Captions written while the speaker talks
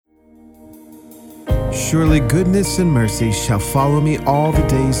Surely goodness and mercy shall follow me all the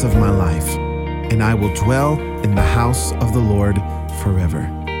days of my life, and I will dwell in the house of the Lord forever.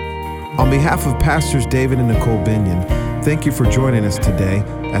 On behalf of Pastors David and Nicole Binion, thank you for joining us today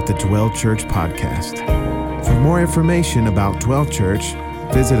at the Dwell Church Podcast. For more information about Dwell Church,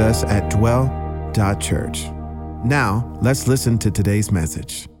 visit us at dwell.church. Now, let's listen to today's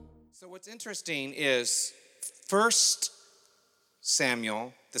message. So what's interesting is 1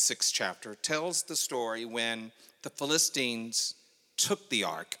 Samuel, the 6th chapter, tells the story when the Philistines took the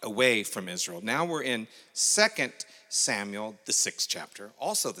ark away from Israel. Now we're in 2 Samuel, the 6th chapter,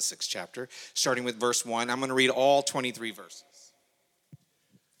 also the 6th chapter, starting with verse 1. I'm going to read all 23 verses.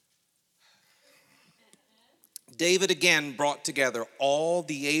 David again brought together all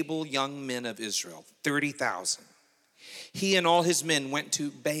the able young men of Israel, 30,000. He and all his men went to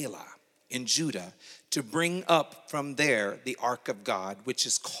Baalah in Judah to bring up from there the ark of God, which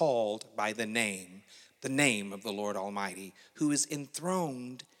is called by the name of the Lord Almighty, who is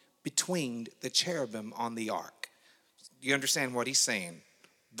enthroned between the cherubim on the ark. Do you understand what he's saying?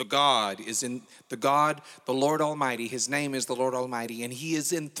 The Lord Almighty, his name is the Lord Almighty, and he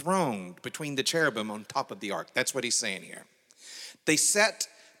is enthroned between the cherubim on top of the ark. That's what he's saying here. They set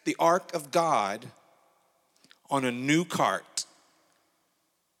the ark of God on a new cart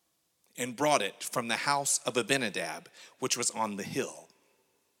and brought it from the house of Abinadab, which was on the hill.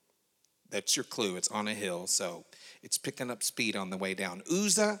 That's your clue. It's on a hill, so it's picking up speed on the way down.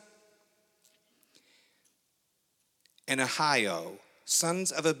 Uzzah and Ahio,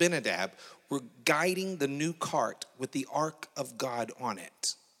 sons of Abinadab, were guiding the new cart with the ark of God on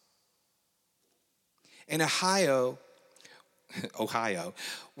it. And Ohio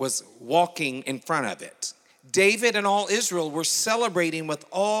was walking in front of it. David and all Israel were celebrating with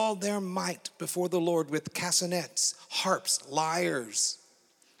all their might before the Lord with castanets, harps, lyres,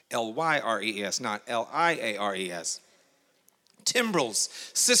 L-Y-R-E-S, not L-I-A-R-E-S, timbrels,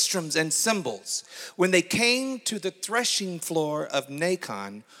 sistrums, and cymbals. When they came to the threshing floor of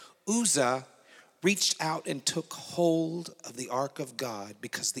Nacon, Uzzah reached out and took hold of the ark of God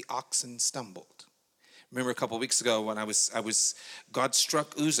because the oxen stumbled. Remember a couple of weeks ago when God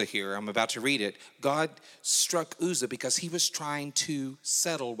struck Uzzah here. I'm about to read it. God struck Uzzah because he was trying to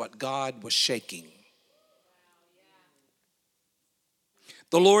settle what God was shaking.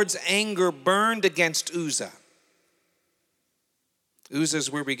 The Lord's anger burned against Uzzah. Uzzah is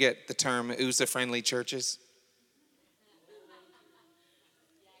where we get the term Uzzah-friendly churches.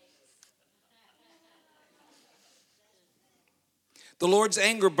 The Lord's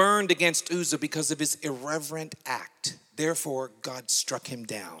anger burned against Uzzah because of his irreverent act. Therefore, God struck him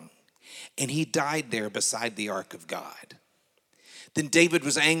down, and he died there beside the ark of God. Then David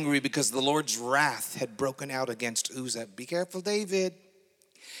was angry because the Lord's wrath had broken out against Uzzah. Be careful, David.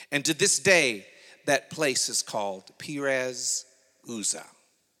 And to this day, that place is called Perez Uzzah.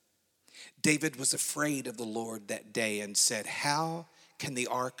 David was afraid of the Lord that day and said, "How can the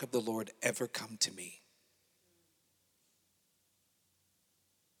ark of the Lord ever come to me?"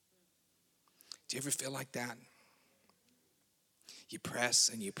 Do you ever feel like that? You press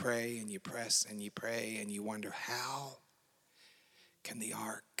and you pray and you press and you pray and you wonder, how can the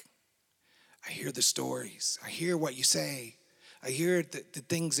ark? I hear the stories. I hear what you say. I hear the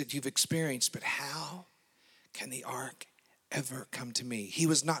things that you've experienced, but how can the ark ever come to me? He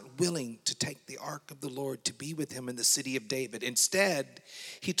was not willing to take the ark of the Lord to be with him in the city of David. Instead,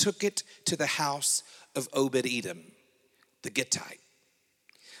 he took it to the house of Obed-Edom, the Gittite.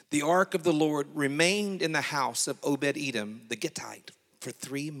 The ark of the Lord remained in the house of Obed-Edom, the Gittite, for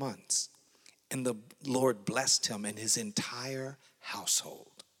 3 months. And the Lord blessed him and his entire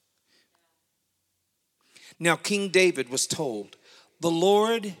household. Now King David was told, "The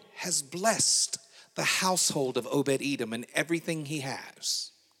Lord has blessed the household of Obed-Edom and everything he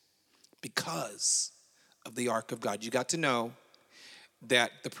has because of the ark of God." You got to know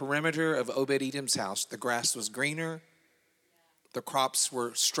that the perimeter of Obed-Edom's house, the grass was greener, the crops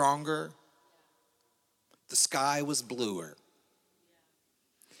were stronger, the sky was bluer.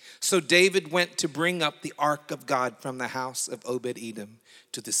 So David went to bring up the ark of God from the house of Obed-Edom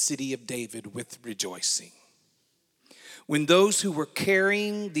to the city of David with rejoicing. When those who were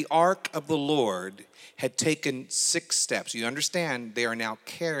carrying the ark of the Lord had taken 6 steps, you understand they are now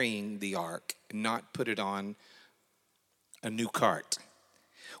carrying the ark and not put it on a new cart.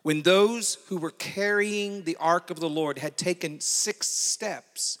 When those who were carrying the ark of the Lord had taken 6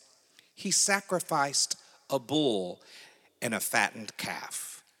 steps, he sacrificed a bull and a fattened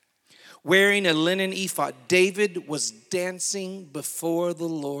calf. Wearing a linen ephod, David was dancing before the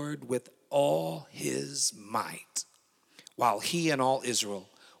Lord with all his might, while he and all Israel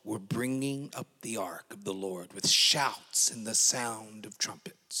were bringing up the ark of the Lord with shouts and the sound of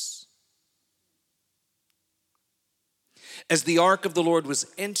trumpets. As the ark of the Lord was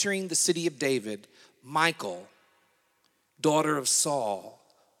entering the city of David, Michal, daughter of Saul,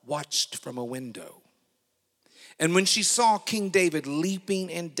 watched from a window. And when she saw King David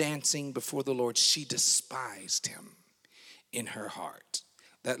leaping and dancing before the Lord, she despised him in her heart.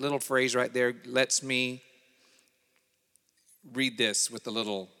 That little phrase right there lets me read this with a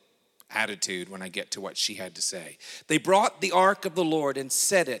little attitude when I get to what she had to say. They brought the ark of the Lord and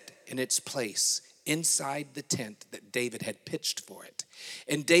set it in its place inside the tent that David had pitched for it.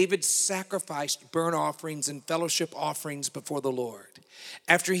 And David sacrificed burnt offerings and fellowship offerings before the Lord.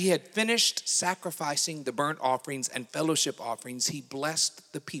 After he had finished sacrificing the burnt offerings and fellowship offerings, he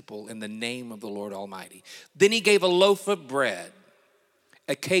blessed the people in the name of the Lord Almighty. Then he gave a loaf of bread,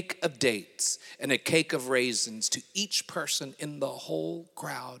 a cake of dates, and a cake of raisins to each person in the whole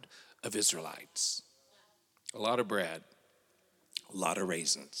crowd of Israelites. A lot of bread, a lot of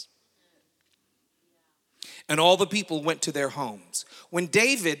raisins. And all the people went to their homes. When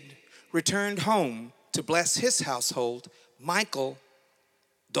David returned home to bless his household, Michal,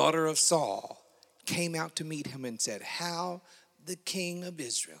 daughter of Saul, came out to meet him and said, "How the king of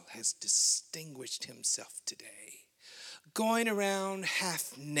Israel has distinguished himself today, going around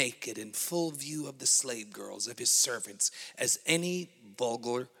half naked in full view of the slave girls of his servants, as any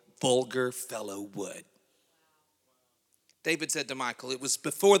vulgar fellow would." David said to Michal, "It was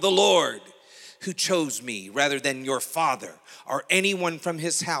before the Lord who chose me rather than your father or anyone from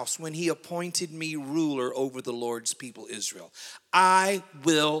his house when he appointed me ruler over the Lord's people Israel. I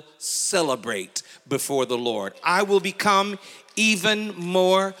will celebrate before the Lord. I will become even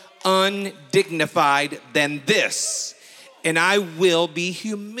more undignified than this, and I will be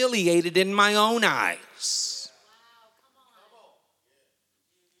humiliated in my own eyes.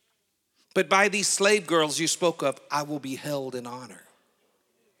 But by these slave girls you spoke of, I will be held in honor."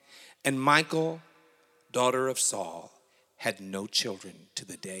 And Michal, daughter of Saul, had no children to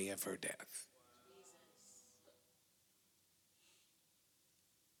the day of her death.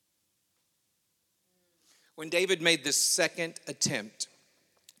 When David made this second attempt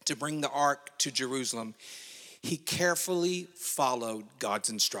to bring the ark to Jerusalem, he carefully followed God's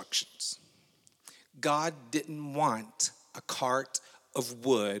instructions. God didn't want a cart of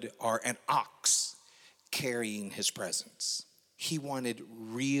wood or an ox carrying his presence. He wanted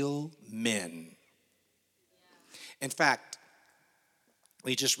real men. In fact,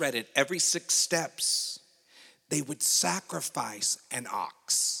 we just read it. Every 6 steps, they would sacrifice an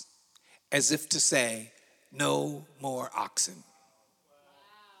ox, as if to say, "No more oxen."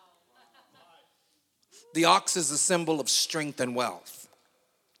 The ox is a symbol of strength and wealth.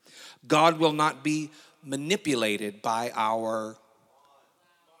 God will not be manipulated by our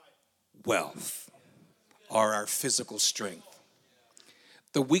wealth or our physical strength.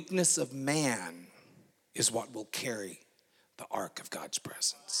 The weakness of man is what will carry the ark of God's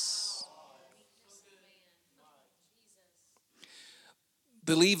presence.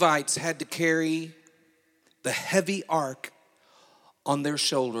 The Levites had to carry the heavy ark on their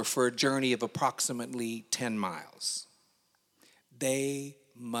shoulder for a journey of approximately 10 miles. They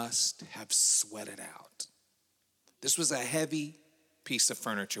must have sweated out. This was a heavy piece of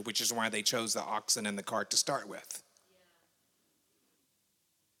furniture, which is why they chose the oxen and the cart to start with.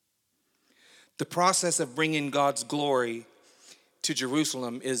 The process of bringing God's glory to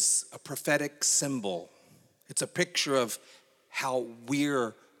Jerusalem is a prophetic symbol. It's a picture of how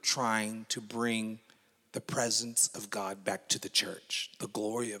we're trying to bring the presence of God back to the church, the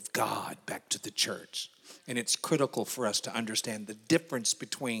glory of God back to the church. And it's critical for us to understand the difference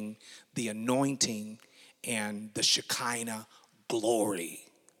between the anointing and the Shekinah glory.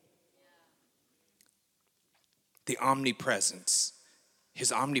 The omnipresence.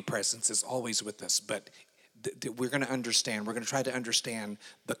 His omnipresence is always with us, but we're going to try to understand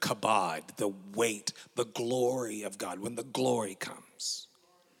the kabod, the weight, the glory of God, when the glory comes.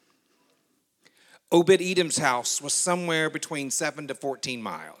 Obed-Edom's house was somewhere between 7 to 14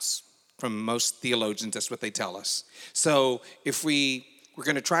 miles. From most theologians, that's what they tell us. So if we're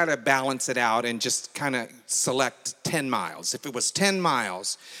going to try to balance it out and just kind of select 10 miles. If it was 10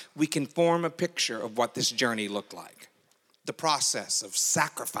 miles, we can form a picture of what this journey looked like. The process of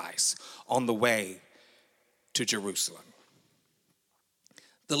sacrifice on the way to Jerusalem.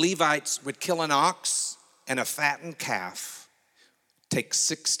 The Levites would kill an ox and a fattened calf, take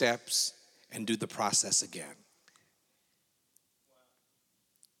 6 steps, and do the process again.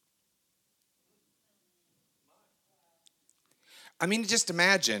 I mean, just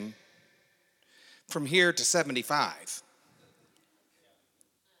imagine from here to 75.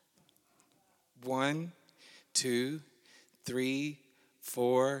 1, 2, 3,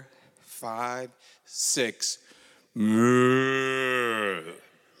 4, 5, 6.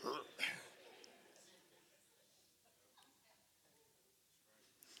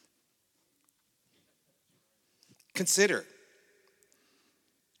 Consider.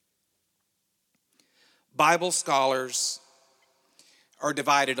 Bible scholars are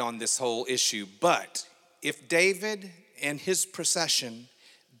divided on this whole issue, but if David and his procession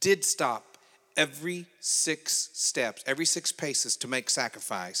did stop every 6 steps, every 6 paces to make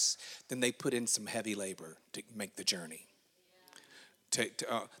sacrifice, then they put in some heavy labor to make the journey.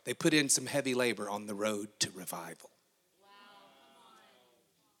 They put in some heavy labor on the road to revival.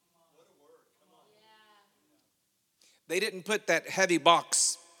 They didn't put that heavy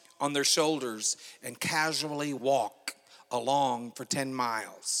box on their shoulders and casually walk along for 10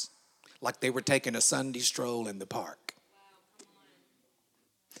 miles like they were taking a Sunday stroll in the park.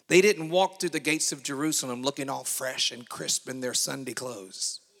 They didn't walk through the gates of Jerusalem looking all fresh and crisp in their Sunday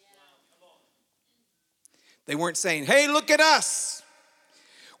clothes. They weren't saying, hey, look at us.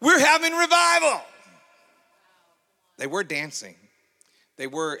 We're having revival. They were dancing. They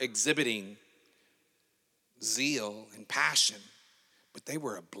were exhibiting zeal and passion, but they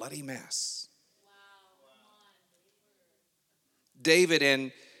were a bloody mess. David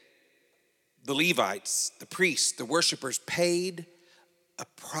and the Levites, the priests, the worshipers paid a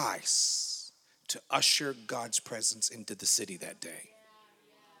price to usher God's presence into the city that day.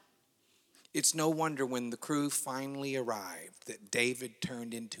 It's no wonder when the crew finally arrived that David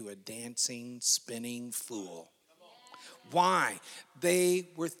turned into a dancing, spinning fool. Why? They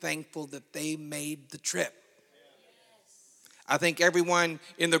were thankful that they made the trip. I think everyone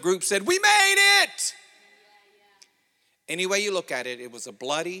in the group said, we made it. Any way you look at it, it was a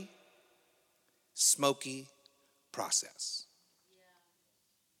bloody, smoky process.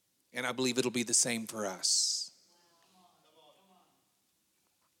 And I believe it'll be the same for us.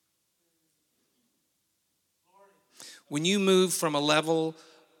 When you move from a level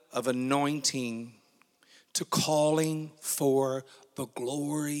of anointing to calling for the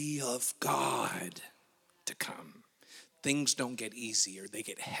glory of God to come, things don't get easier, they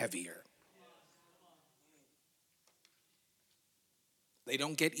get heavier. They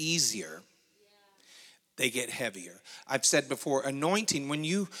don't get easier, they get heavier. I've said before, anointing, when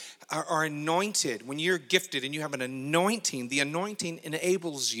you are anointed, when you're gifted and you have an anointing, the anointing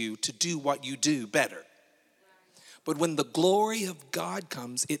enables you to do what you do better. But when the glory of God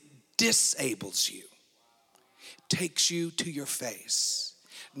comes, it disables you. It takes you to your face.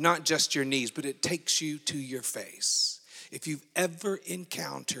 Not just your knees, but it takes you to your face. If you've ever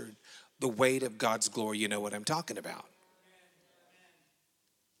encountered the weight of God's glory, you know what I'm talking about.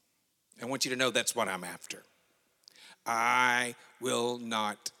 I want you to know that's what I'm after. I will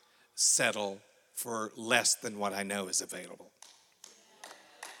not settle for less than what I know is available.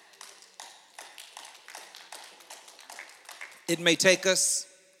 It may take us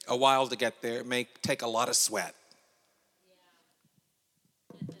a while to get there. It may take a lot of sweat.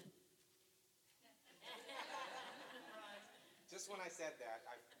 Just when I said that,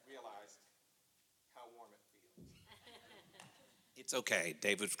 I realized how warm it feels. It's okay.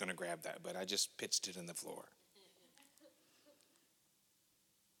 David's going to grab that, but I just pitched it in the floor.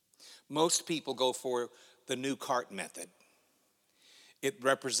 Most people go for the new cart method. It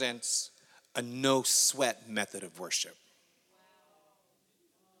represents a no sweat method of worship.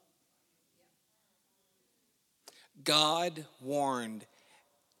 God warned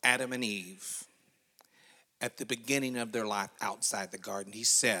Adam and Eve at the beginning of their life outside the garden. He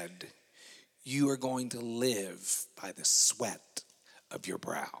said, you are going to live by the sweat of your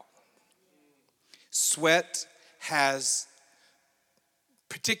brow. Sweat has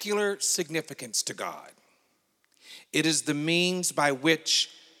particular significance to God. It is the means by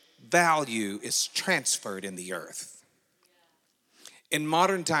which value is transferred in the earth. In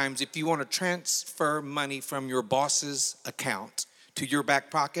modern times, if you want to transfer money from your boss's account to your back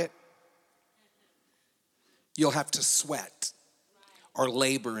pocket, you'll have to sweat or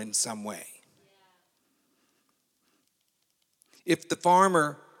labor in some way. If the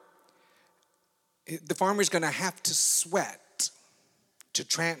farmer's going to have to sweat to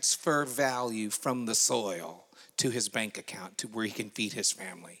transfer value from the soil to his bank account to where he can feed his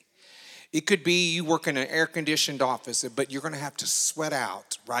family. It could be you work in an air-conditioned office, but you're going to have to sweat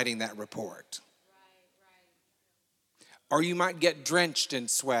out writing that report. Or you might get drenched in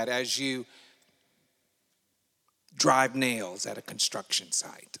sweat as you drive nails at a construction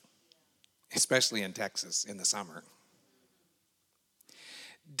site, especially in Texas in the summer.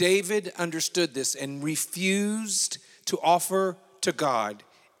 David understood this and refused to offer to God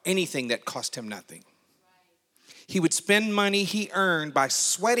anything that cost him nothing. He would spend money he earned by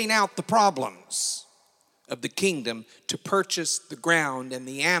sweating out the problems of the kingdom to purchase the ground and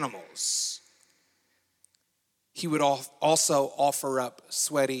the animals. He would also offer up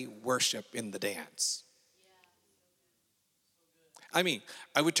sweaty worship in the dance. I mean,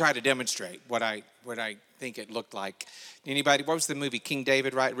 I would try to demonstrate what I think it looked like. Anybody, what was the movie, King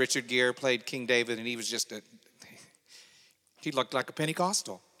David, right? Richard Gere played King David, and he was he looked like a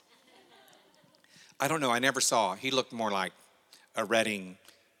Pentecostal. I don't know, I never saw. He looked more like a Reading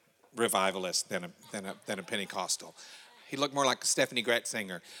revivalist than a Pentecostal. He looked more like a Stephanie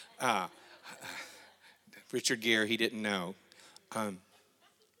Gretzinger. Richard Gere, he didn't know.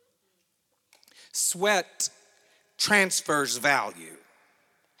 Sweat transfers value.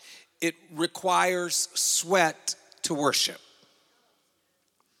 It requires sweat to worship.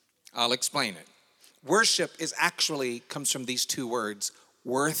 I'll explain it. Worship comes from these two words,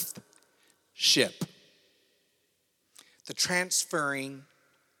 worth-ship. The transferring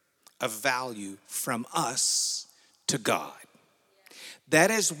of value from us to God.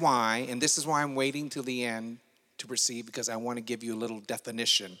 That is why, and this is why I'm waiting till the end to receive, because I want to give you a little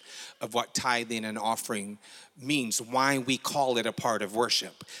definition of what tithing and offering means, why we call it a part of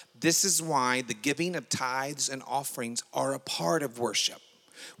worship. This is why the giving of tithes and offerings are a part of worship.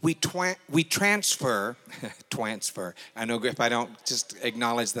 We transfer. I know if I don't just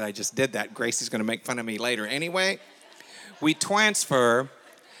acknowledge that I just did that, Gracie's going to make fun of me later. Anyway, we transfer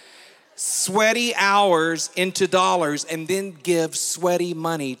sweaty hours into dollars and then give sweaty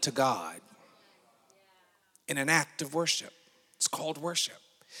money to God in an act of worship. It's called worship.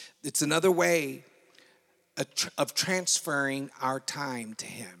 It's another way of transferring our time to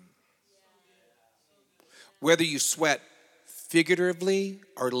Him. Whether you sweat figuratively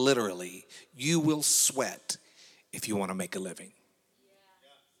or literally, you will sweat if you want to make a living.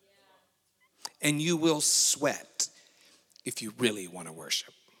 And you will sweat if you really want to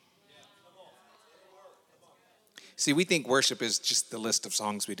worship. See, we think worship is just the list of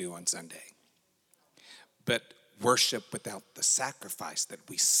songs we do on Sunday. But worship without the sacrifice that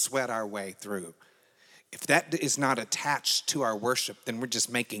we sweat our way through, if that is not attached to our worship, then we're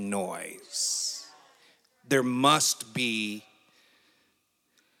just making noise. There must be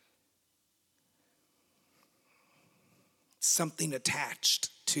something attached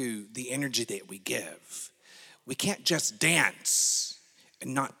to the energy that we give. We can't just dance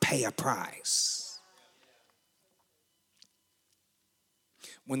and not pay a price.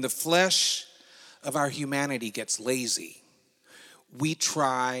 When the flesh of our humanity gets lazy, we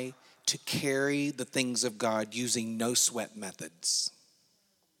try to carry the things of God using no sweat methods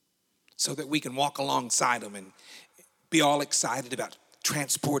so that we can walk alongside them and be all excited about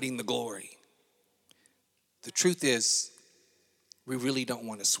transporting the glory. The truth is, we really don't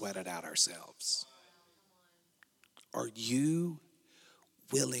want to sweat it out ourselves. Are you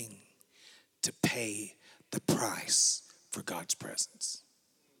willing to pay the price for God's presence?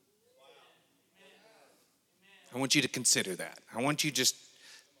 I want you to consider that. I want you to just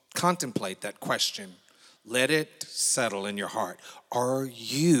contemplate that question. Let it settle in your heart.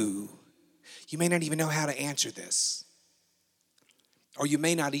 You may not even know how to answer this. Or you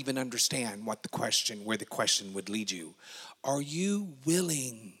may not even understand where the question would lead you. Are you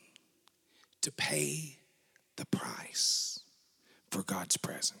willing to pay the price for God's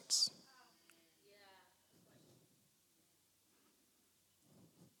presence?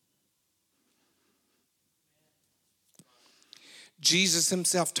 Jesus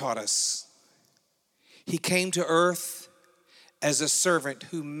himself taught us. He came to earth as a servant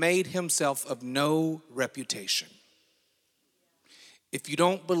who made himself of no reputation. If you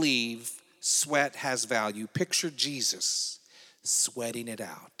don't believe sweat has value, picture Jesus sweating it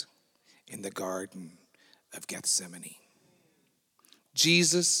out in the Garden of Gethsemane.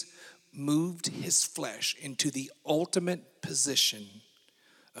 Jesus moved his flesh into the ultimate position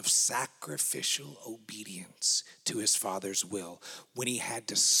of sacrificial obedience to his Father's will when he had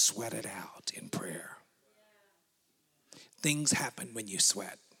to sweat it out in prayer. Things happen when you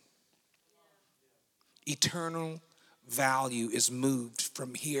sweat. Eternal value is moved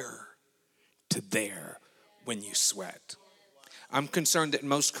from here to there when you sweat. I'm concerned that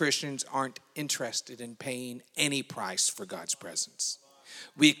most Christians aren't interested in paying any price for God's presence.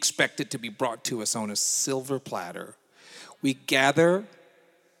 We expect it to be brought to us on a silver platter. We gather,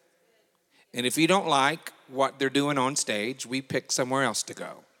 and if you don't like what they're doing on stage, we pick somewhere else to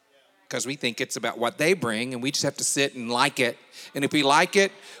go because we think it's about what they bring, and we just have to sit and like it. And if we like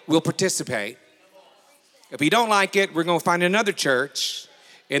it, we'll participate. If we don't like it, we're going to find another church.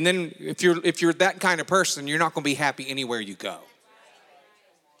 And then if you're that kind of person, you're not going to be happy anywhere you go.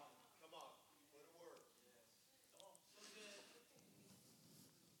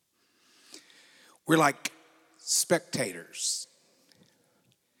 We're like spectators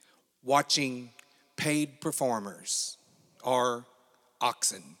watching paid performers or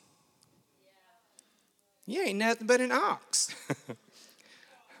oxen. You ain't nothing but an ox.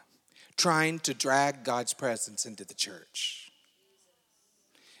 Trying to drag God's presence into the church.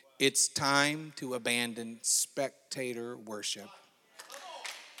 It's time to abandon spectator worship.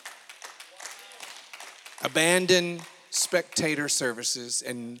 Abandon spectator services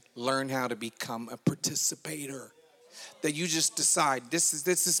and learn how to become a participator. That you just decide, this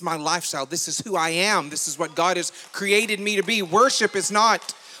is my lifestyle. This is who I am. This is what God has created me to be. Worship is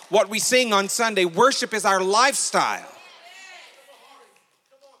not what we sing on Sunday. Worship is our lifestyle.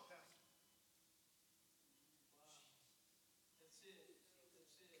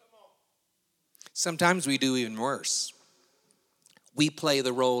 Sometimes we do even worse. We play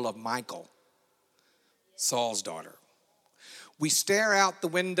the role of Michal, Saul's daughter. We stare out the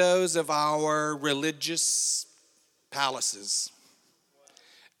windows of our religious palaces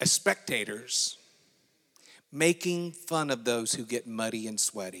as spectators, making fun of those who get muddy and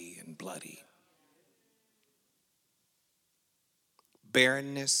sweaty and bloody.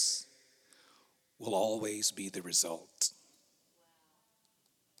 Barrenness will always be the result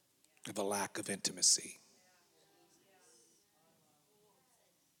of a lack of intimacy.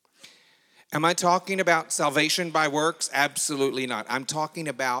 Am I talking about salvation by works? Absolutely not. I'm talking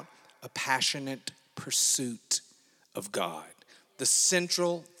about a passionate pursuit of God. The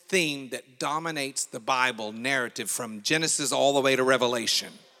central theme that dominates the Bible narrative from Genesis all the way to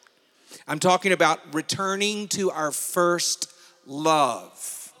Revelation. I'm talking about returning to our first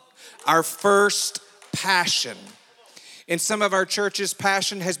love, our first passion. In some of our churches,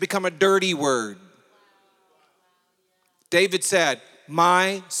 passion has become a dirty word. David said,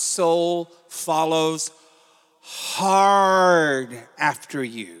 my soul follows hard after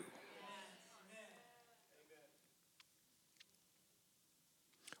you.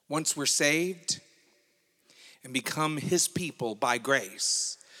 Once we're saved and become his people by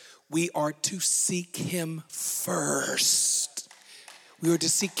grace, we are to seek him first. We are to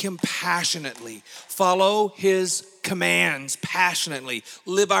seek him passionately, follow his commands passionately,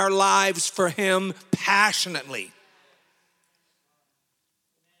 live our lives for him passionately.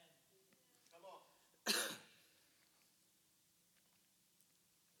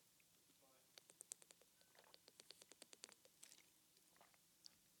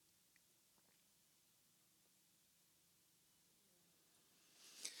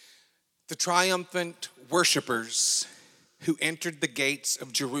 The triumphant worshipers who entered the gates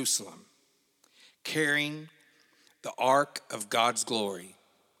of Jerusalem carrying the ark of God's glory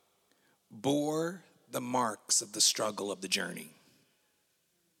bore the marks of the struggle of the journey.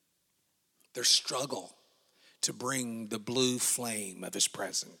 Their struggle to bring the blue flame of his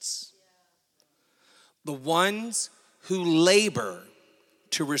presence. The ones who labor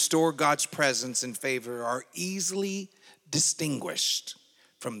to restore God's presence and favor are easily distinguished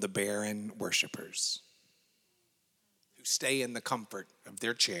from the barren worshipers who stay in the comfort of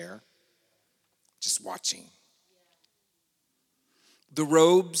their chair, just watching. The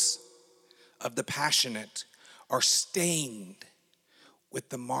robes of the passionate are stained with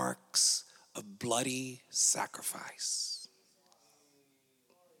the marks of bloody sacrifice.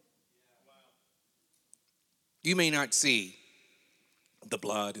 You may not see the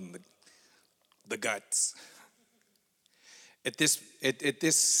blood and the guts. At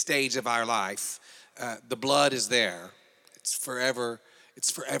this stage of our life, the blood is there. It's forever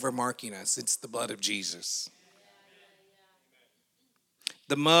marking us. It's the blood of Jesus.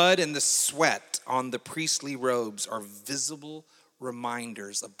 The mud and the sweat on the priestly robes are visible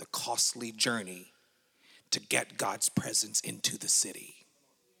reminders of the costly journey to get God's presence into the city.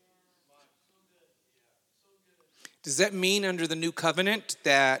 Does that mean under the new covenant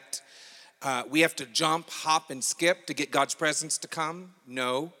that we have to jump, hop, and skip to get God's presence to come?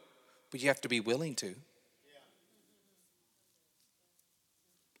 No, but you have to be willing to.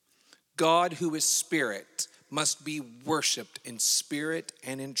 God, who is spirit, must be worshiped in spirit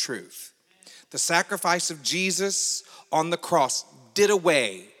and in truth. The sacrifice of Jesus on the cross did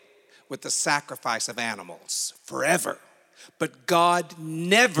away with the sacrifice of animals forever. But God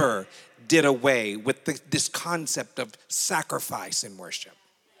never did away with this concept of sacrifice in worship.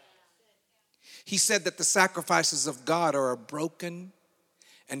 He said that the sacrifices of God are a broken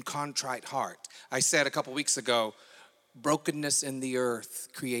and contrite heart. I said a couple weeks ago, brokenness in the earth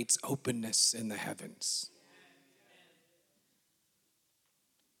creates openness in the heavens.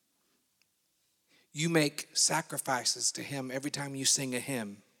 You make sacrifices to him every time you sing a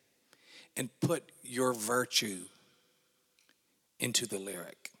hymn and put your virtue into the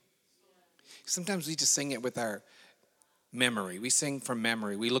lyric. Sometimes we just sing it with our memory. We sing from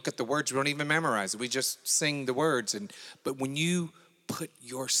memory. We look at the words, we don't even memorize it. We just sing the words. But when you put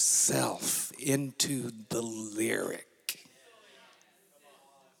yourself into the lyric,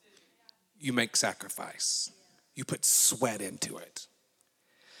 you make sacrifice. You put sweat into it.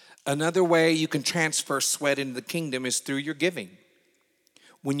 Another way you can transfer sweat into the kingdom is through your giving.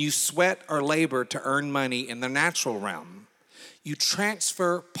 When you sweat or labor to earn money in the natural realm, you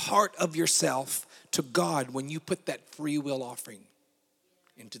transfer part of yourself to God when you put that free will offering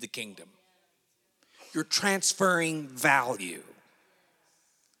into the kingdom. You're transferring value.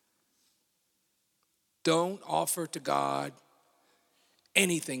 Don't offer to God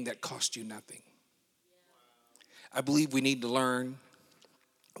anything that costs you nothing. I believe we need to learn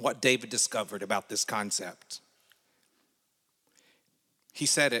what David discovered about this concept. He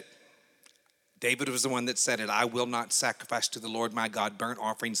said it. David was the one that said it. I will not sacrifice to the Lord my God burnt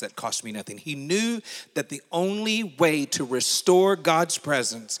offerings that cost me nothing. He knew that the only way to restore God's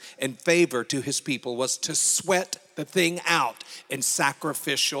presence and favor to his people was to sweat the thing out in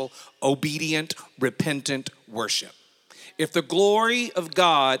sacrificial, obedient, repentant worship. If the glory of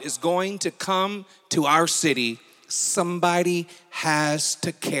God is going to come to our city, somebody has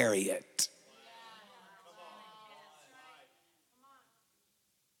to carry it.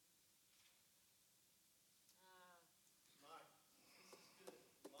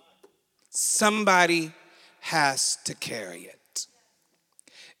 Somebody has to carry it.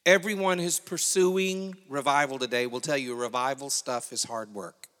 Everyone who's pursuing revival today will tell you revival stuff is hard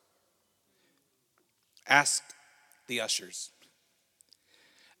work. Ask the ushers.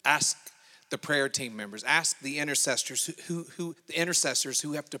 Ask the prayer team members. Ask the intercessors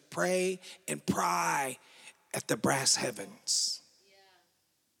who have to pray and pry at the brass heavens.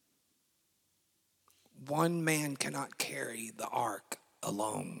 One man cannot carry the ark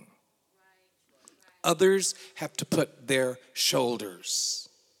alone. Others have to put their shoulders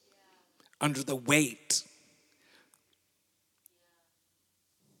under the weight,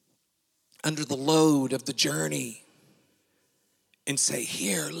 under the load of the journey, and say,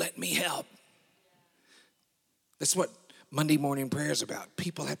 here, let me help. That's what Monday morning prayer is about.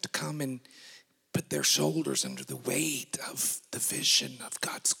 People have to come and put their shoulders under the weight of the vision of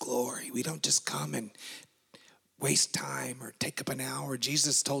God's glory. We don't just come and waste time or take up an hour.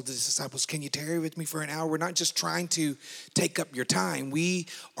 Jesus told his disciples, can you tarry with me for an hour? We're not just trying to take up your time. We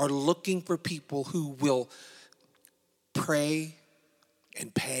are looking for people who will pray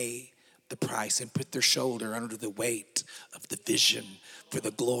and pay the price and put their shoulder under the weight of the vision for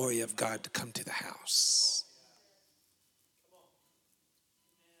the glory of God to come to the house.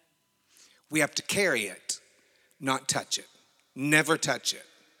 We have to carry it, not touch it. Never touch it.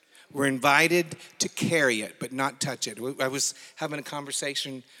 We're invited to carry it, but not touch it. I was having a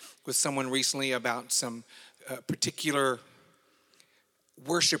conversation with someone recently about some particular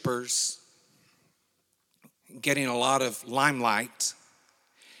worshipers getting a lot of limelight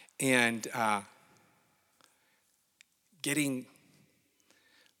and getting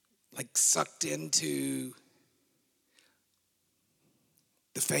like sucked into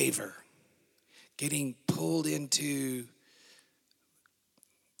the favor, getting pulled into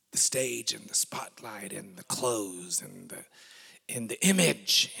the stage and the spotlight and the clothes and the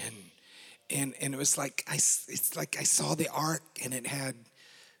image and it was like it's like I saw the ark and it had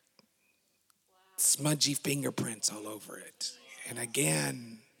smudgy fingerprints all over it. And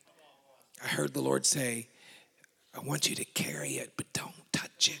again, I heard the Lord say, I want you to carry it, but don't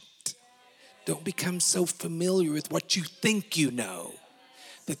touch it. Don't become so familiar with what you think you know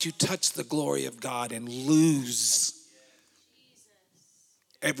that you touch the glory of God and lose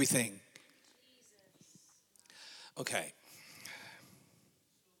everything. Okay.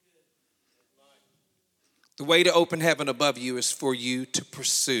 The way to open heaven above you is for you to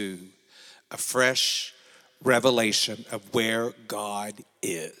pursue a fresh revelation of where God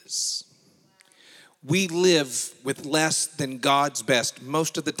is. We live with less than God's best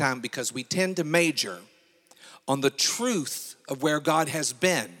most of the time because we tend to major on the truth of where God has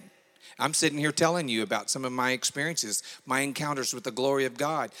been. I'm sitting here telling you about some of my experiences, my encounters with the glory of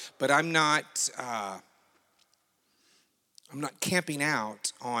God, but I'm not camping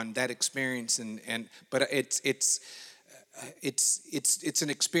out on that experience, but it's an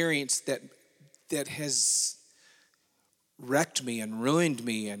experience that has wrecked me and ruined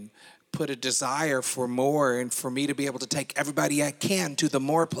me and put a desire for more and for me to be able to take everybody I can to the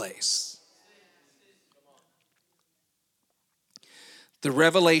more place. The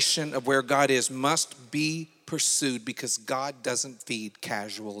revelation of where God is must be pursued because God doesn't feed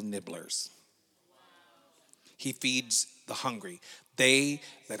casual nibblers. He feeds the hungry. they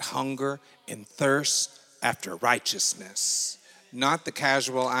that hunger and thirst after righteousness. Not the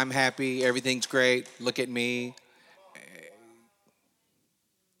casual, I'm happy, everything's great, look at me.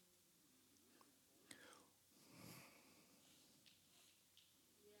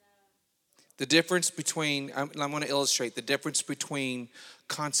 The difference between, I want to illustrate the difference between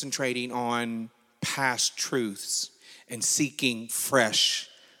concentrating on past truths and seeking fresh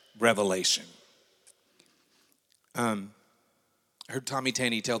revelation. I heard Tommy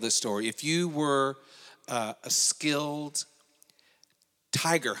Tanney tell this story. If you were a skilled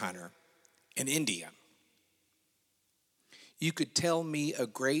tiger hunter in India, you could tell me a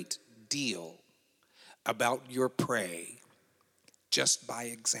great deal about your prey just by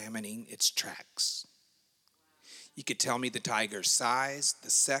examining its tracks. You could tell me the tiger's size, the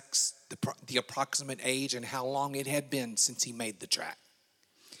sex, the approximate age, and how long it had been since he made the track.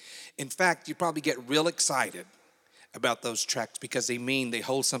 In fact, you probably get real excited about those tracks because they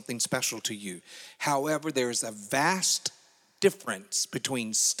hold something special to you. However, there's a vast difference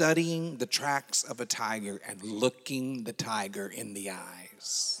between studying the tracks of a tiger and looking the tiger in the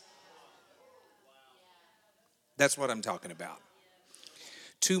eyes. That's what I'm talking about.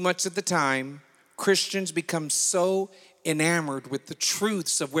 Too much of the time, Christians become so enamored with the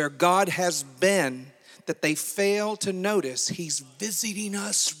truths of where God has been that they fail to notice He's visiting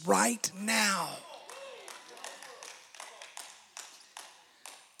us right now.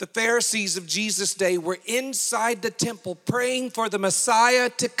 The Pharisees of Jesus' day were inside the temple praying for the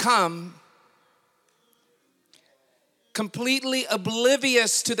Messiah to come, completely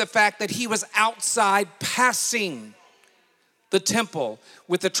oblivious to the fact that He was outside passing the temple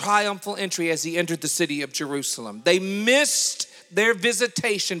with a triumphal entry as He entered the city of Jerusalem. They missed their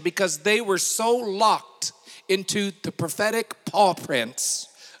visitation because they were so locked into the prophetic paw prints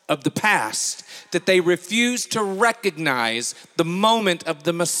of the past that they refused to recognize the moment of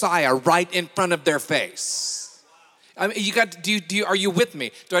the Messiah right in front of their face. I mean, are you with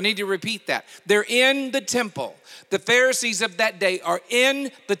me? Do I need to repeat that? They're in the temple. The Pharisees of that day are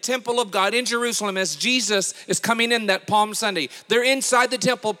in the temple of God in Jerusalem as Jesus is coming in that Palm Sunday. They're inside the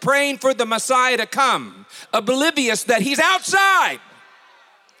temple praying for the Messiah to come, oblivious that He's outside.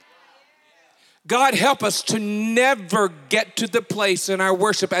 God, help us to never get to the place in our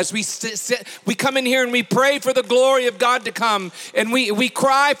worship as we come in here and we pray for the glory of God to come, and we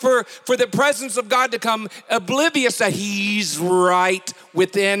cry for the presence of God to come, oblivious that He's right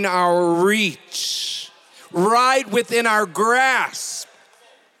within our reach, right within our grasp.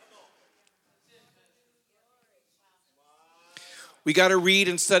 We got to read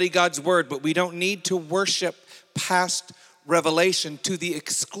and study God's word, but we don't need to worship past revelation to the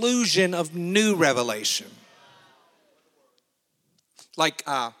exclusion of new revelation. Like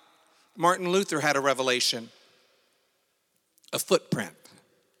Martin Luther had a revelation, a footprint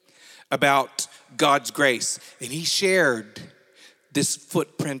about God's grace, and he shared this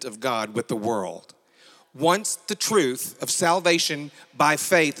footprint of God with the world. Once the truth of salvation by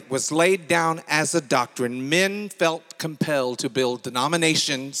faith was laid down as a doctrine, men felt compelled to build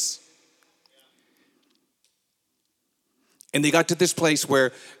denominations. And they got to this place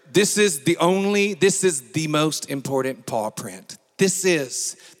where this is the most important paw print. This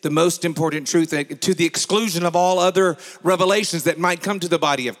is the most important truth to the exclusion of all other revelations that might come to the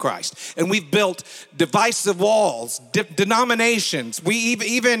body of Christ. And we've built divisive walls, denominations. We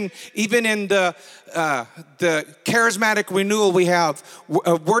even in the charismatic renewal, we have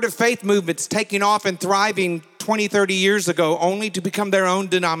word of faith movements taking off and thriving 20, 30 years ago, only to become their own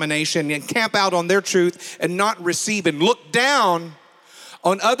denomination and camp out on their truth and not receive and look down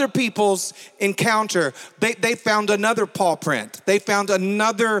on other people's encounter. They found another paw print. They found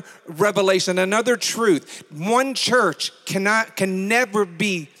another revelation, another truth. One church can never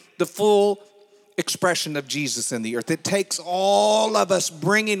be the full expression of Jesus in the earth. It takes all of us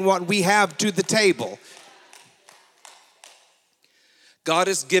bringing what we have to the table. God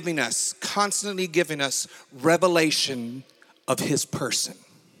is constantly giving us revelation of His person.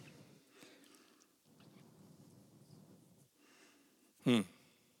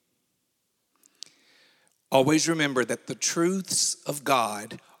 Always remember that the truths of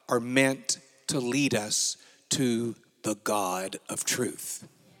God are meant to lead us to the God of truth.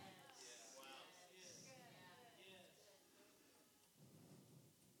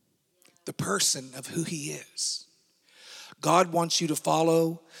 The person of who He is. God wants you to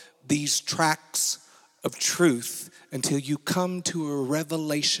follow these tracks of truth until you come to a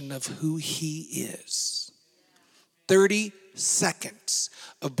revelation of who He is. 30 seconds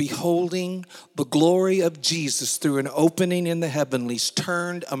of beholding the glory of Jesus through an opening in the heavenlies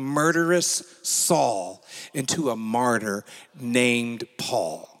turned a murderous Saul into a martyr named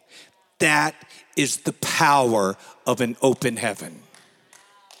Paul. That is the power of an open heaven.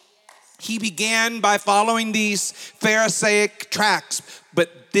 He began by following these Pharisaic tracks,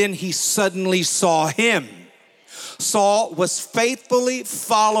 but then he suddenly saw him. Saul was faithfully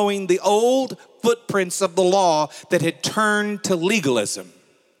following the old footprints of the law that had turned to legalism.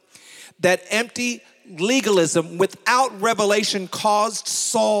 That empty legalism without revelation caused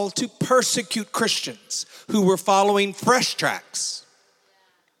Saul to persecute Christians who were following fresh tracks.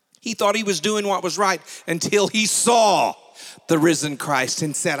 He thought he was doing what was right until he saw the risen Christ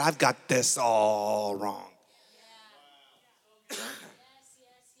and said, I've got this all wrong.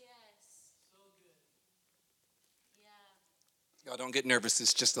 Y'all don't get nervous,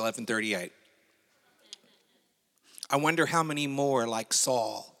 it's just 11:38. I wonder how many more like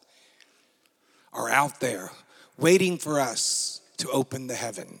Saul are out there waiting for us to open the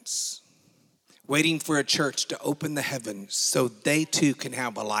heavens, waiting for a church to open the heavens so they too can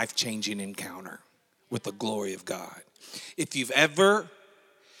have a life-changing encounter with the glory of God. If you've ever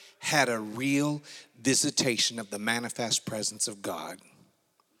had a real visitation of the manifest presence of God,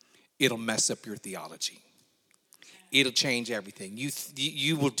 it'll mess up your theology. It'll change everything.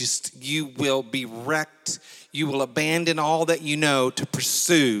 You will be wrecked. You will abandon all that you know to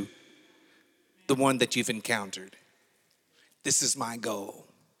pursue the one that you've encountered. This is my goal.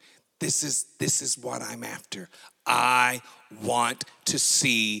 This is what I'm after. I want to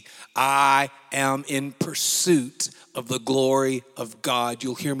see. I am in pursuit of the glory of God.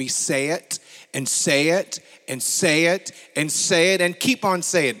 You'll hear me say it and say it and say it and say it and keep on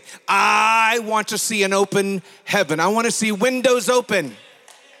saying, I want to see an open heaven. I want to see windows open.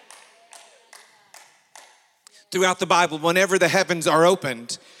 Throughout the Bible, whenever the heavens are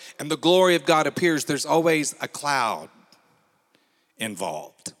opened and the glory of God appears, there's always a cloud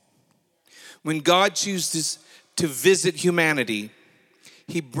involved. When God chooses to visit humanity,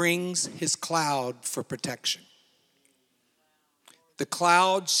 he brings his cloud for protection. The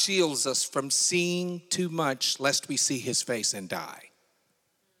cloud shields us from seeing too much lest we see his face and die.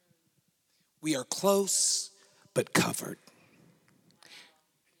 We are close but covered.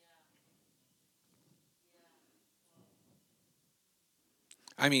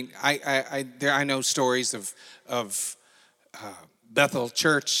 I mean, I know stories of Bethel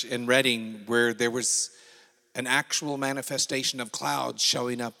Church in Redding where there was an actual manifestation of clouds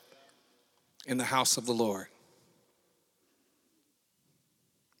showing up in the house of the Lord.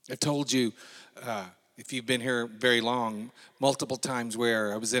 I've told you, if you've been here very long, multiple times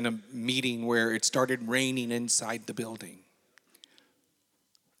where I was in a meeting where it started raining inside the building.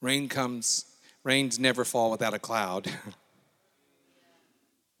 Rains never fall without a cloud.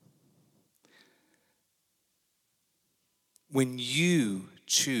 When you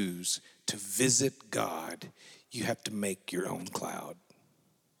choose to visit God, you have to make your own cloud.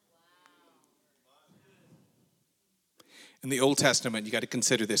 In the Old Testament, you got to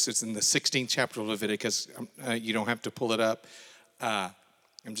consider this. It's in the 16th chapter of Leviticus. You don't have to pull it up.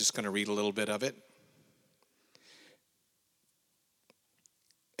 I'm just going to read a little bit of it.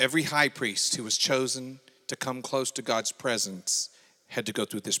 Every high priest who was chosen to come close to God's presence had to go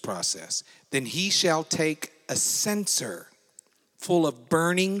through this process. Then he shall take a censer full of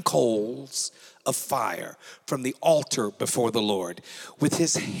burning coals of fire from the altar before the Lord, with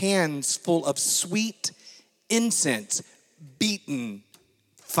his hands full of sweet incense beaten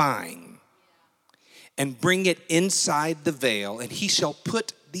fine, and bring it inside the veil, and he shall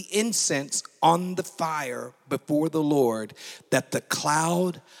put the incense on the fire before the Lord, that the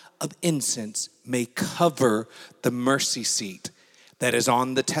cloud of incense may cover the mercy seat that is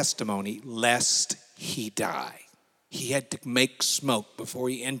on the testimony, lest he die. He had to make smoke before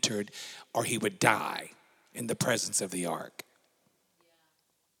he entered, or he would die in the presence of the ark.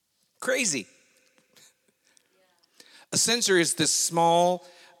 Crazy. A censer is this small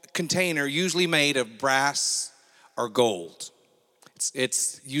container, usually made of brass or gold.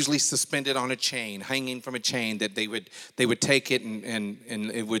 It's usually suspended on a chain, hanging from a chain that they would take it and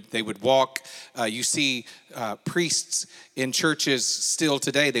they would walk. You see priests in churches still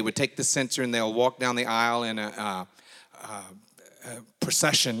today. They would take the censer and they'll walk down the aisle in a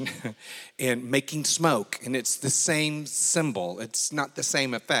procession and making smoke, and it's the same symbol. It's not the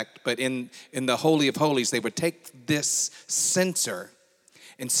same effect, but in the Holy of Holies, they would take this censer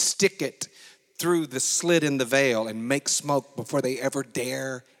and stick it through the slit in the veil and make smoke before they ever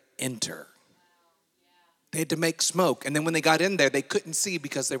dare enter. They had to make smoke, and then when they got in there, they couldn't see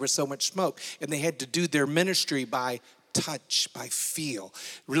because there was so much smoke, and they had to do their ministry by touch, by feel.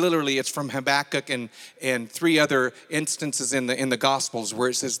 Literally, it's from Habakkuk and three other instances in the Gospels where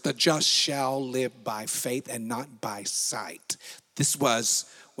it says, the just shall live by faith and not by sight. This was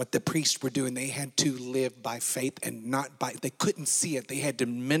what the priests were doing. They had to live by faith and not by, they couldn't see it. They had to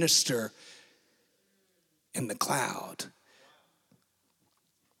minister in the cloud.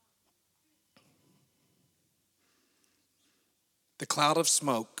 The cloud of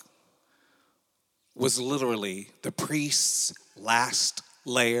smoke was literally the priest's last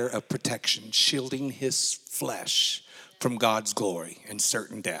layer of protection, shielding his flesh from God's glory and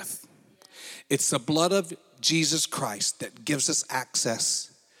certain death. It's the blood of Jesus Christ that gives us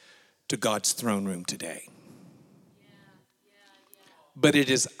access to God's throne room today. But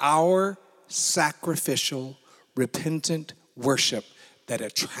it is our sacrificial, repentant worship that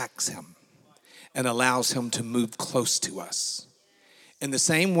attracts him and allows him to move close to us. In the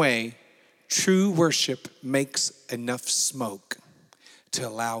same way, true worship makes enough smoke to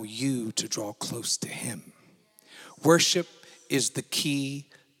allow you to draw close to him. Worship is the key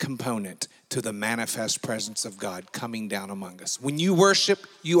component to the manifest presence of God coming down among us. When you worship,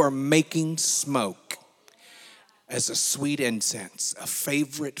 you are making smoke as a sweet incense, a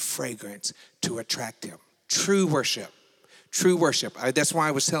favorite fragrance to attract him. True worship. That's why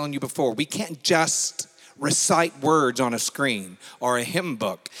I was telling you before, we can't just recite words on a screen or a hymn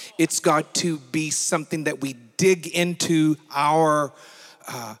book. It's got to be something that we dig into our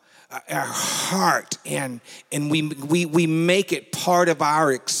heart and we make it part of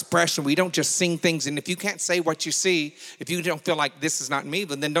our expression. We don't just sing things, and if you can't say what you see, if you don't feel like this is not me,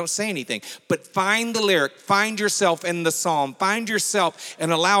 then don't say anything. But find the lyric, find yourself in the psalm, find yourself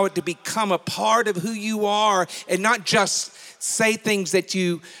and allow it to become a part of who you are, and not just say things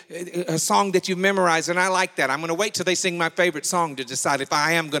a song that you memorize. And I like that. I'm going to wait till they sing my favorite song to decide if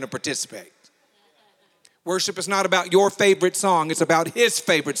I am going to participate. Worship is not about your favorite song. It's about his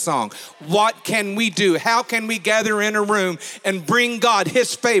favorite song. What can we do? How can we gather in a room and bring God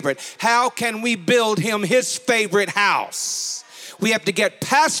his favorite? How can we build him his favorite house? We have to get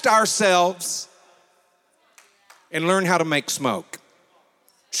past ourselves and learn how to make smoke.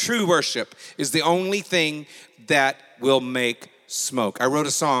 True worship is the only thing that will make smoke. I wrote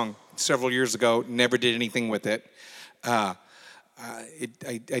a song several years ago, never did anything with it. I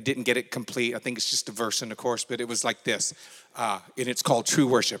didn't get it complete. I think it's just a verse in the chorus, but it was like this. And it's called True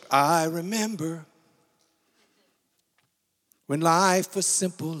Worship. I remember when life was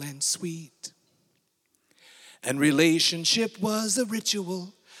simple and sweet, and relationship was a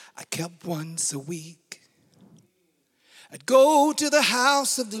ritual I kept once a week. I'd go to the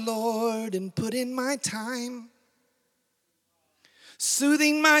house of the Lord and put in my time,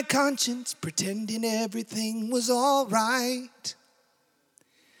 soothing my conscience, pretending everything was all right.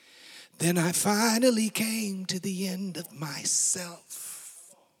 Then I finally came to the end of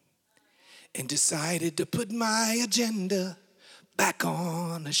myself and decided to put my agenda back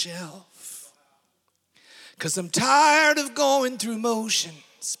on a shelf. 'Cause I'm tired of going through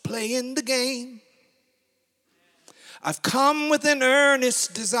motions, playing the game. I've come with an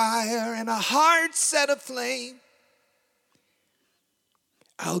earnest desire and a heart set aflame.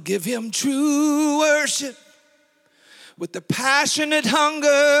 I'll give him true worship with the passionate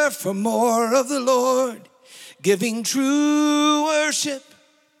hunger for more of the Lord, giving true worship.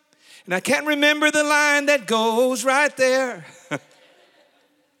 And I can't remember the line that goes right there.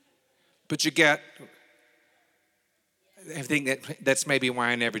 But you get, I think that's maybe why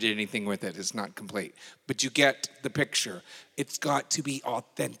I never did anything with it. It's not complete. But you get the picture. It's got to be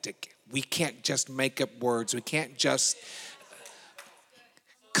authentic. We can't just make up words. We can't just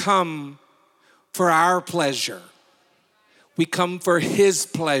come for our pleasure. We come for his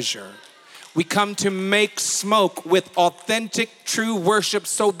pleasure. We come to make smoke with authentic, true worship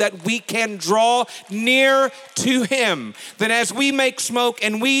so that we can draw near to him. Then as we make smoke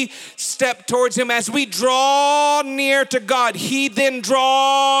and we step towards him, as we draw near to God, he then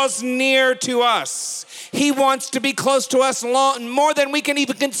draws near to us. He wants to be close to us more than we can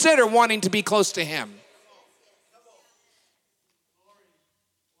even consider wanting to be close to him.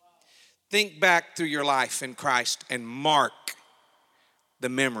 Think back through your life in Christ and mark the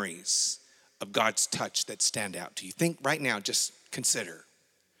memories of God's touch that stand out to you. Think right now, just consider.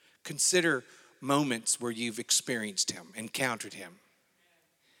 Consider moments where you've experienced him, encountered him.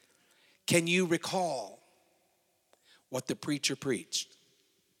 Can you recall what the preacher preached?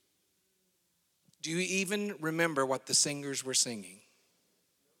 Do you even remember what the singers were singing?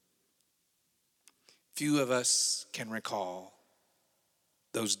 Few of us can recall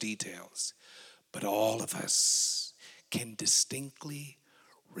those details, but all of us can distinctly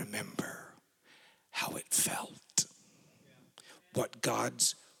remember how it felt. what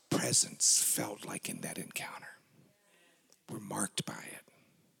God's presence felt like in that encounter. We're marked by it.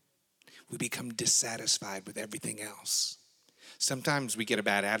 We become dissatisfied with everything else. Sometimes we get a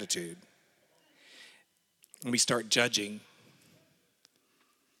bad attitude and we start judging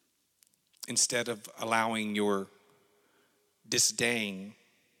instead of allowing your disdain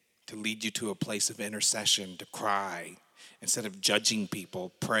to lead you to a place of intercession, to cry. Instead of judging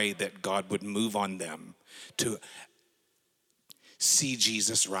people, pray that God would move on them to see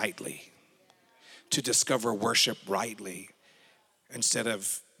Jesus rightly, to discover worship rightly, instead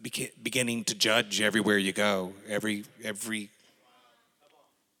of beginning to judge everywhere you go.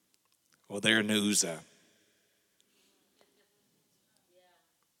 Well, they're an Uzzah.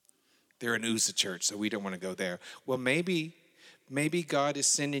 They're an Uzzah church, so we don't want to go there. Well, maybe God is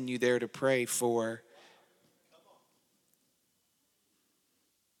sending you there to pray for.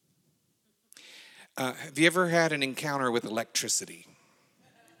 Have you ever had an encounter with electricity?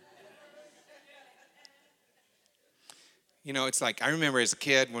 You know, it's like, I remember as a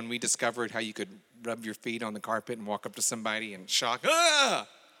kid when we discovered how you could rub your feet on the carpet and walk up to somebody and shock. Ah!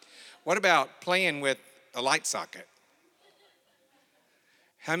 What about playing with a light socket?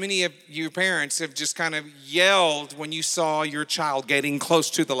 How many of you parents have just kind of yelled when you saw your child getting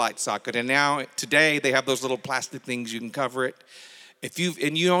close to the light socket? And now, today, they have those little plastic things you can cover it.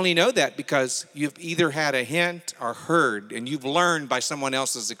 And you only know that because you've either had a hint or heard, and you've learned by someone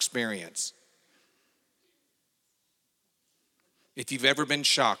else's experience. If you've ever been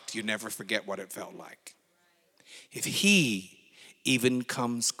shocked, you never forget what it felt like. If he even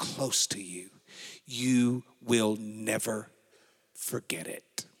comes close to you, you will never forget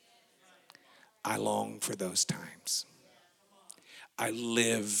it. I long for those times. I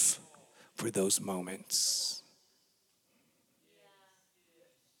live for those moments.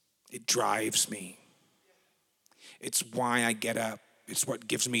 It drives me. It's why I get up. It's what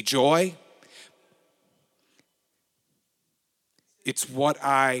gives me joy. It's what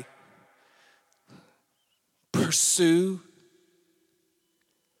I pursue.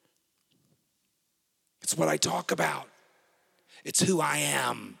 It's what I talk about. It's who I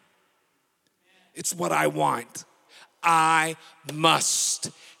am. It's what I want. I must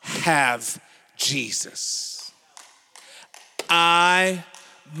have Jesus. I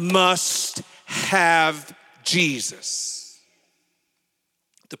must have Jesus.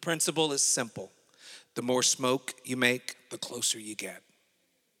 The principle is simple. The more smoke you make, the closer you get.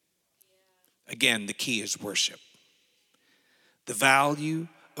 Again, the key is worship. The value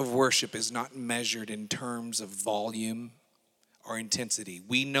of worship is not measured in terms of volume or intensity.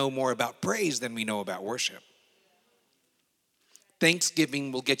 We know more about praise than we know about worship.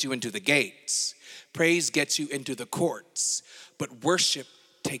 Thanksgiving will get you into the gates. Praise gets you into the courts. But worship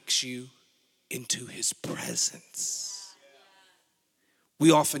takes you into his presence.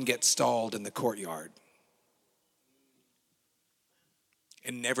 We often get stalled in the courtyard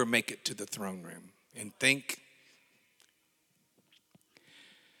and never make it to the throne room and think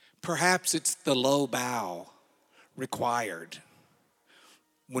perhaps it's the low bow required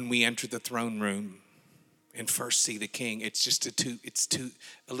when we enter the throne room and first see the king. It's just a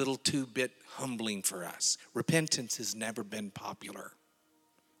little too bit humbling for us. Repentance has never been popular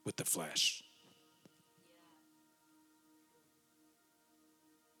with the flesh.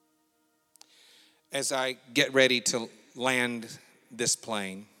 As I get ready to land this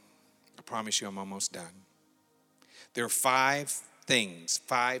plane, I promise you I'm almost done. There are 5 things,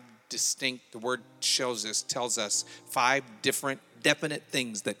 5 distinct, the word tells us 5 different definite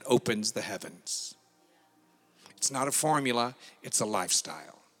things that opens the heavens. It's not a formula, it's a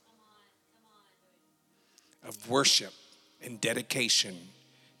lifestyle of worship and dedication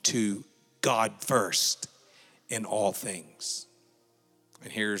to God first in all things.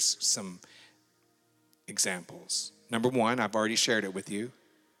 And here's some examples. Number 1, I've already shared it with you.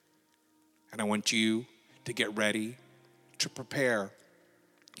 And I want you to get ready to prepare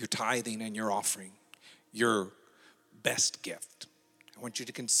your tithing and your offering, your best gift. I want you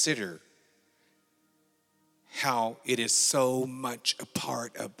to consider how it is so much a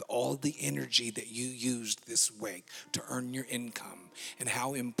part of all the energy that you used this week to earn your income, and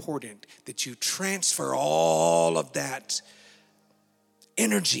how important that you transfer all of that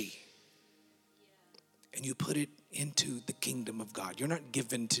energy and you put it into the kingdom of God. You're not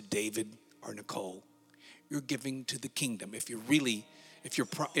giving to David or Nicole. You're giving to the kingdom. If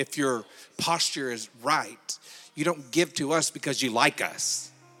your posture is right, you don't give to us because you like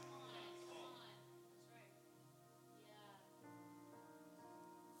us.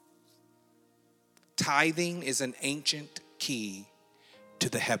 Tithing is an ancient key to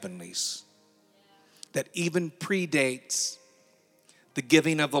the heavenlies that even predates the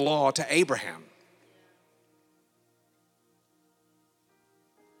giving of the law to Abraham.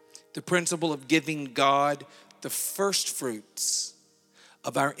 The principle of giving God the first fruits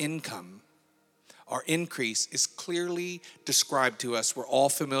of our income, our increase, is clearly described to us. We're all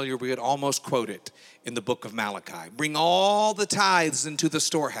familiar. We could almost quote it in the book of Malachi. Bring all the tithes into the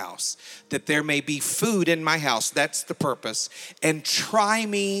storehouse, that there may be food in my house. That's the purpose. And try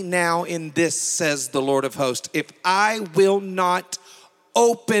me now in this, says the Lord of hosts, if I will not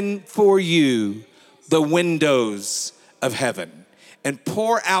open for you the windows of heaven and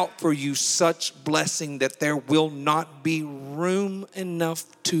pour out for you such blessing that there will not be room enough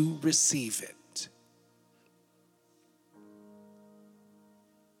to receive it.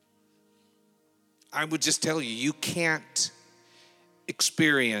 I would just tell you, you can't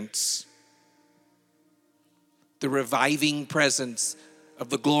experience the reviving presence of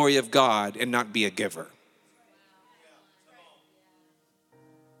the glory of God and not be a giver.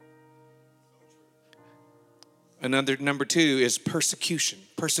 Another, number two, is persecution.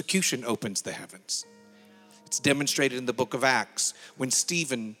 Persecution opens the heavens. It's demonstrated in the book of Acts when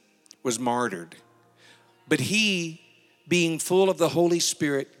Stephen was martyred. But he, being full of the Holy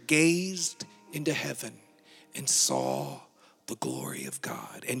Spirit, gazed into heaven and saw the glory of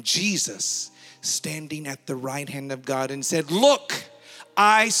God. And Jesus standing at the right hand of God and said, look,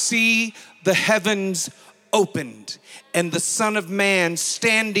 I see the heavens opened and the Son of Man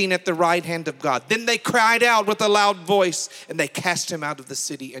standing at the right hand of God. Then they cried out with a loud voice and they cast him out of the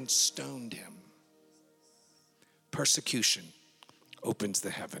city and stoned him. Persecution opens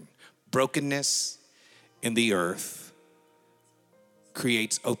the heaven. Brokenness in the earth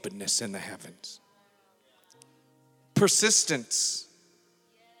creates openness in the heavens. Persistence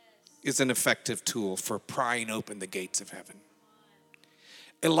is an effective tool for prying open the gates of heaven.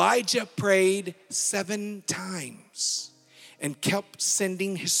 Elijah prayed 7 times and kept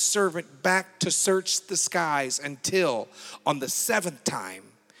sending his servant back to search the skies until on the 7th time,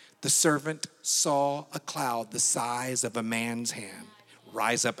 the servant saw a cloud the size of a man's hand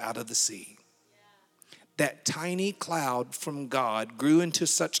rise up out of the sea. That tiny cloud from God grew into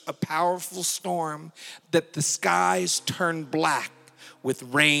such a powerful storm that the skies turned black with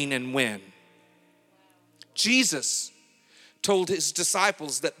rain and wind. Jesus told his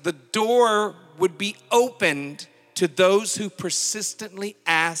disciples that the door would be opened to those who persistently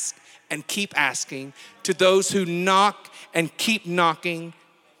ask and keep asking, to those who knock and keep knocking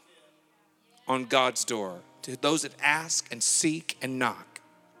on God's door, to those that ask and seek and knock.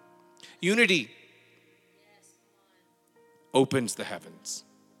 Unity opens the heavens.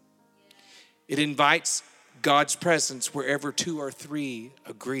 It invites God's presence wherever 2 or 3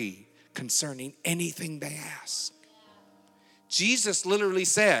 agree concerning anything they ask. Jesus literally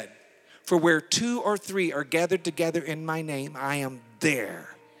said, for where 2 or 3 are gathered together in my name, I am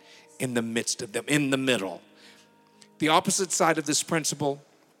there in the midst of them, in the middle. The opposite side of this principle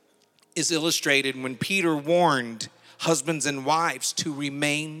is illustrated when Peter warned husbands and wives to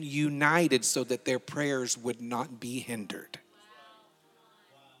remain united so that their prayers would not be hindered.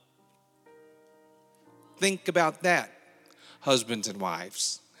 Think about that, husbands and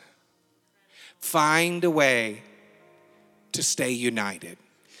wives. Find a way to stay united.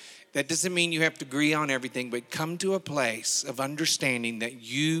 That doesn't mean you have to agree on everything, but come to a place of understanding that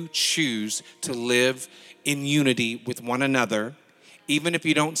you choose to live in unity with one another. Even if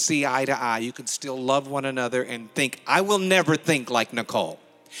you don't see eye to eye, you can still love one another and think, I will never think like Nicole.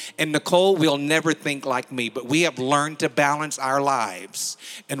 And Nicole will never think like me, but we have learned to balance our lives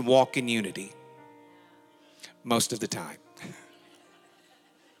and walk in unity most of the time.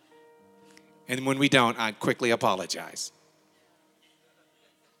 And when we don't, I quickly apologize.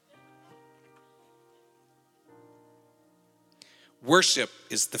 Worship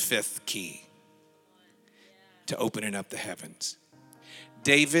is the 5th key to opening up the heavens.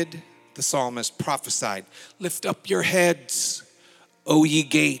 David, the psalmist, prophesied, lift up your heads, O ye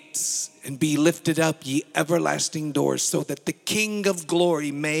gates, and be lifted up, ye everlasting doors, so that the King of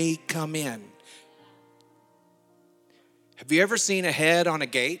glory may come in. Have you ever seen a head on a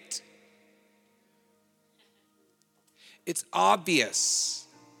gate? It's obvious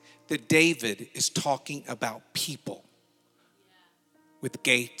that David is talking about people with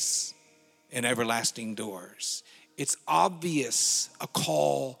gates and everlasting doors. It's obvious a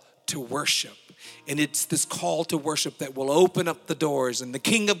call to worship. And it's this call to worship that will open up the doors and the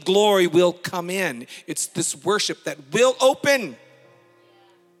King of glory will come in. It's this worship that will open.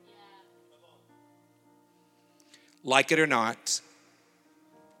 Like it or not,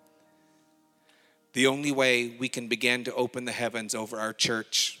 the only way we can begin to open the heavens over our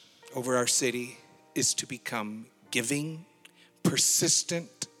church, over our city, is to become giving,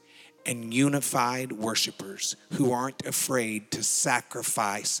 persistent and unified worshipers who aren't afraid to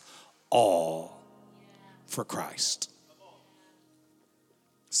sacrifice all for Christ.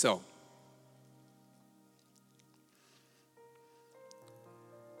 So,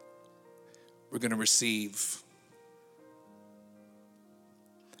 we're going to receive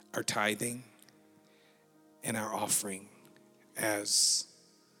our tithing and our offering as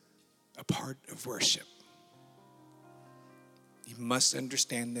a part of worship. You must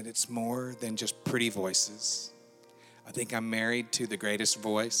understand that it's more than just pretty voices. I think I'm married to the greatest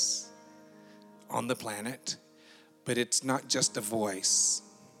voice on the planet, but it's not just a voice.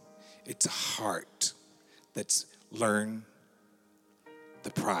 It's a heart that's learned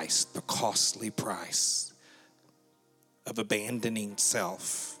the price, the costly price of abandoning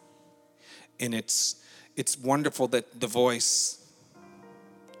self. And it's wonderful that the voice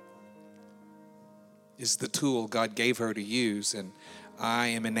is the tool God gave her to use, and I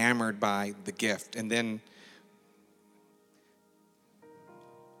am enamored by the gift. And then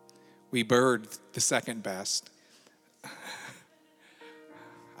we birthed the second best.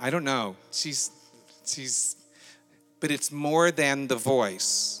 I don't know. But it's more than the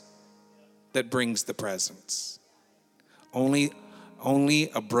voice that brings the presence. Only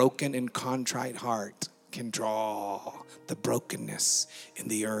a broken and contrite heart can draw the brokenness in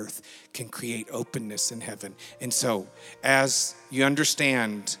the earth, can create openness in heaven. And so, as you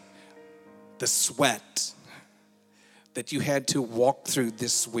understand the sweat that you had to walk through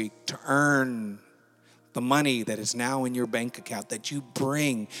this week to earn the money that is now in your bank account, that you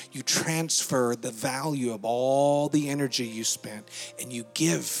transfer the value of all the energy you spent, and you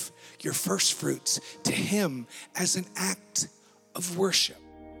give your first fruits to Him as an act of worship.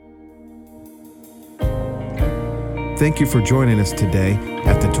 Thank you for joining us today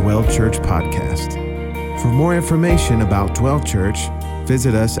at the Dwell Church podcast. For more information about Dwell Church,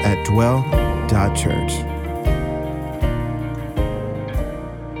 visit us at dwell.church.